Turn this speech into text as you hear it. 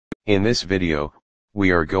In this video,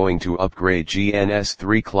 we are going to upgrade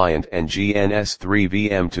GNS3 client and GNS3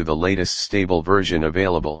 VM to the latest stable version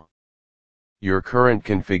available. Your current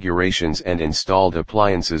configurations and installed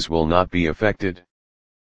appliances will not be affected.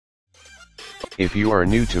 If you are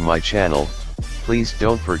new to my channel, please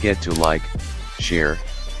don't forget to like, share,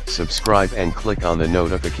 subscribe and click on the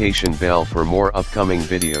notification bell for more upcoming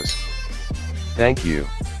videos. Thank you.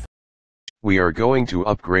 We are going to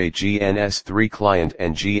upgrade GNS3 client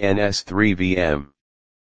and GNS3 VM.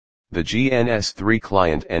 The GNS3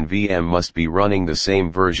 client and VM must be running the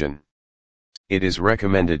same version. It is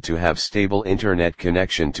recommended to have stable internet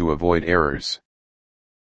connection to avoid errors.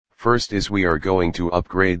 First is we are going to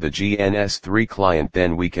upgrade the GNS3 client,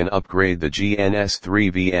 then we can upgrade the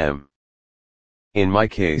GNS3 VM. In my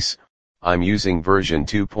case, I'm using version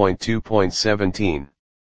 2.2.17.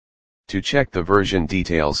 To check the version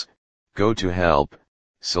details, go to Help,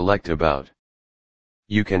 select About.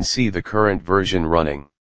 You can see the current version running.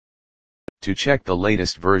 To check the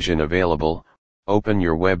latest version available, open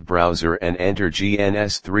your web browser and enter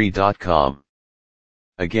gns3.com.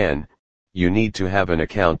 Again, you need to have an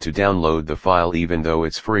account to download the file even though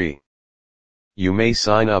it's free. You may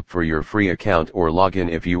sign up for your free account or log in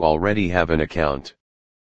if you already have an account.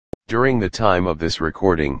 During the time of this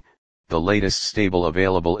recording, the latest stable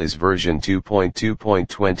available is version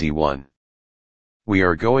 2.2.21. We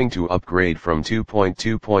are going to upgrade from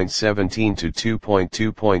 2.2.17 to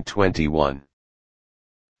 2.2.21.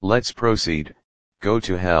 Let's proceed. Go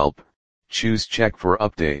to Help, choose Check for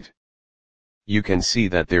Update. You can see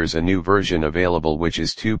that there's a new version available which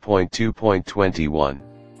is 2.2.21.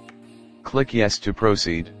 Click Yes to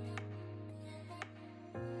proceed.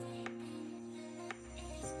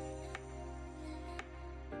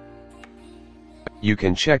 You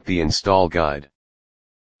can check the install guide.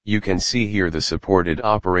 You can see here the supported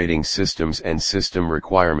operating systems and system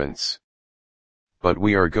requirements. But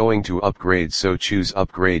we are going to upgrade, so choose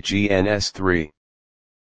Upgrade GNS3.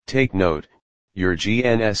 Take note, your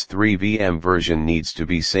GNS3 VM version needs to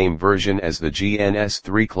be same version as the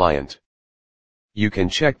GNS3 client. You can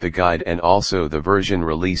check the guide and also the version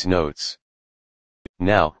release notes.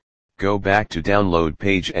 Now, go back to download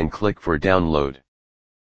page and click for download.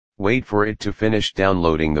 Wait for it to finish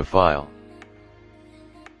downloading the file.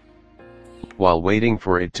 While waiting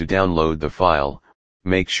for it to download the file,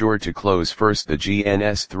 make sure to close first the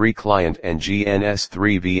GNS3 client and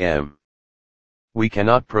GNS3 VM. We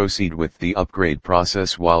cannot proceed with the upgrade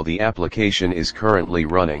process while the application is currently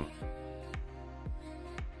running.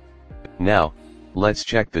 Now, let's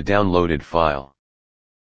check the downloaded file.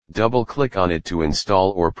 Double-click on it to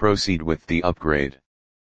install or proceed with the upgrade.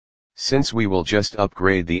 Since we will just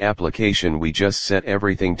upgrade the application, we just set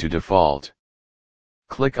everything to default.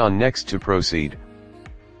 Click on Next to proceed.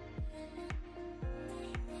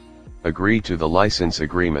 Agree to the license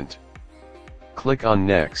agreement. Click on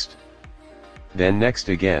Next. Then Next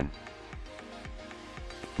again.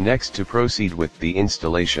 Next to proceed with the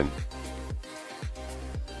installation.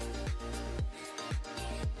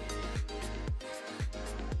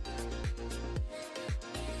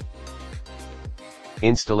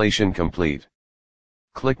 Installation complete.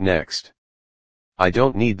 Click Next. I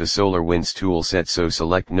don't need the SolarWinds tool set, so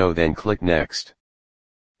select No, then click Next.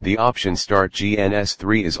 The option Start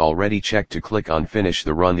GNS3 is already checked. To click on Finish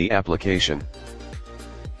the run the application.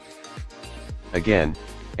 Again,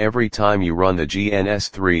 every time you run the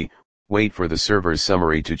GNS3, wait for the server's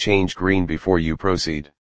summary to change green before you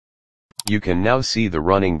proceed. You can now see the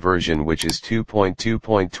running version, which is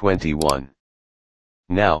 2.2.21.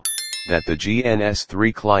 Now, that the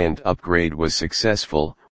GNS3 client upgrade was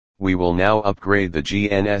successful, we will now upgrade the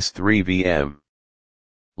GNS3 VM.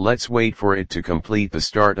 Let's wait for it to complete the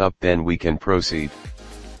startup, then we can proceed.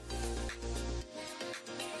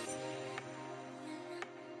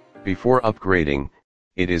 Before upgrading,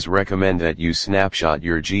 it is recommended that you snapshot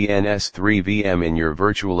your GNS3 VM in your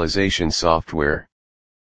virtualization software.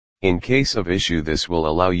 In case of issue, this will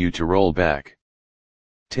allow you to roll back.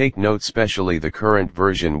 Take note especially the current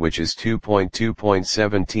version, which is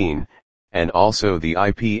 2.2.17, and also the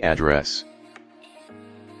IP address.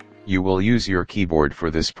 You will use your keyboard for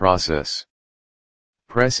this process.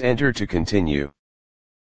 Press Enter to continue.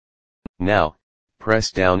 Now,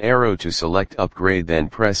 press down arrow to select Upgrade, then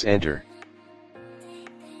press Enter.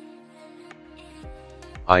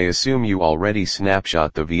 I assume you already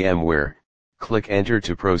snapshot the VMware, click Enter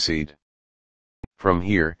to proceed. From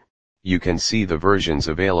here, you can see the versions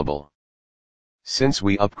available. Since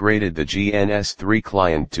we upgraded the GNS3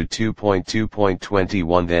 client to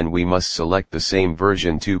 2.2.21, then we must select the same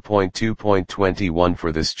version 2.2.21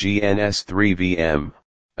 for this GNS3 VM.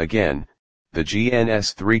 Again, the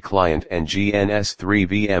GNS3 client and GNS3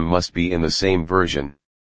 VM must be in the same version.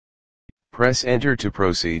 Press Enter to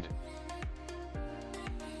proceed.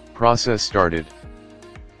 Process started.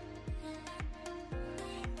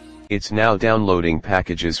 It's now downloading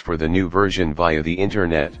packages for the new version via the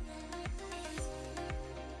internet.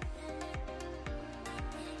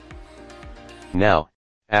 Now,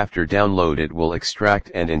 after download it will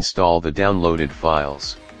extract and install the downloaded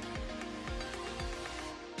files.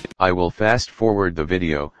 I will fast forward the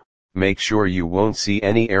video, make sure you won't see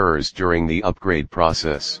any errors during the upgrade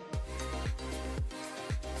process.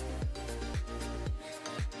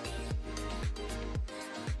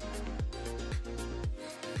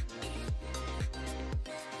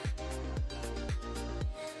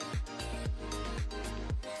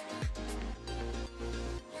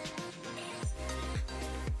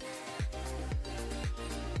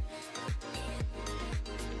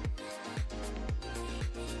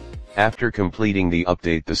 After completing the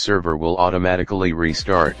update, the server will automatically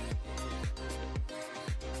restart.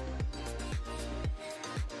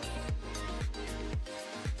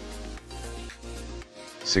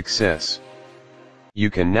 Success! You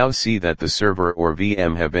can now see that the server or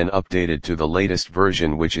VM have been updated to the latest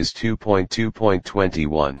version, which is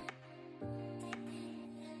 2.2.21.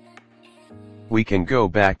 We can go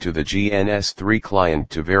back to the GNS3 client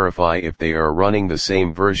to verify if they are running the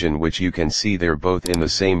same version, which you can see they're both in the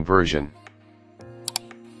same version.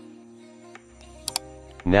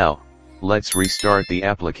 Now, let's restart the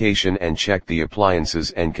application and check the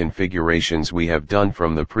appliances and configurations we have done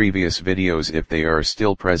from the previous videos if they are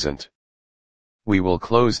still present. We will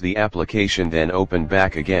close the application, then open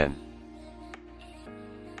back again.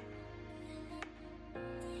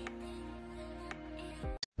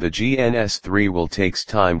 The GNS3 will takes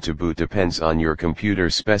time to boot, depends on your computer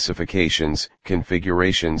specifications,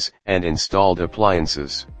 configurations, and installed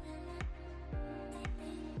appliances.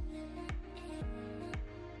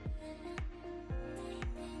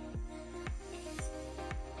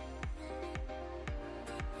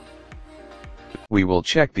 We will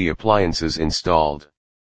check the appliances installed.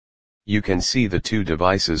 You can see the two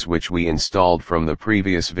devices which we installed from the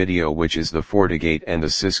previous video, which is the FortiGate and the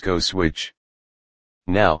Cisco switch.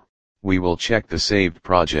 Now, we will check the saved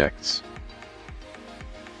projects.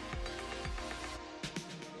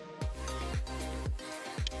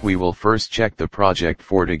 We will first check the project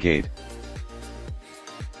FortiGate.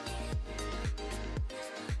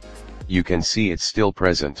 You can see it's still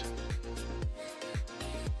present.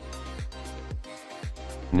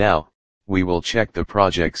 Now, we will check the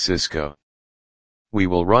project Cisco. We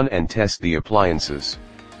will run and test the appliances.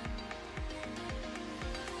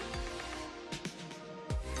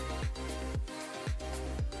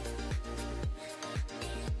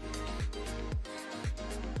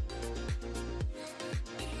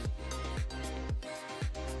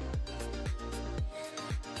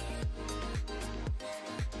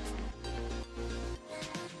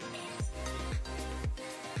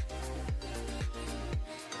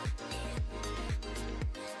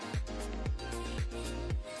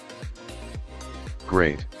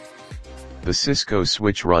 Great. The Cisco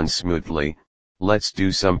switch runs smoothly. Let's do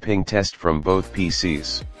some ping test from both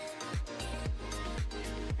PCs.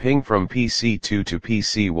 Ping from PC2 to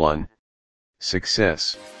PC1.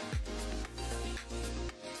 Success.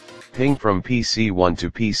 Ping from PC1 to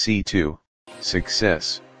PC2.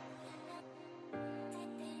 Success.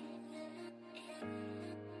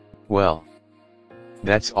 Well,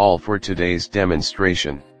 that's all for today's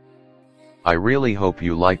demonstration. I really hope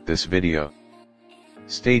you liked this video.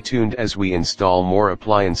 Stay tuned as we install more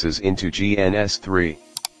appliances into GNS3.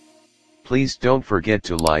 Please don't forget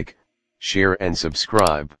to like, share and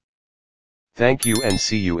subscribe. Thank you and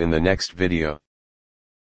see you in the next video.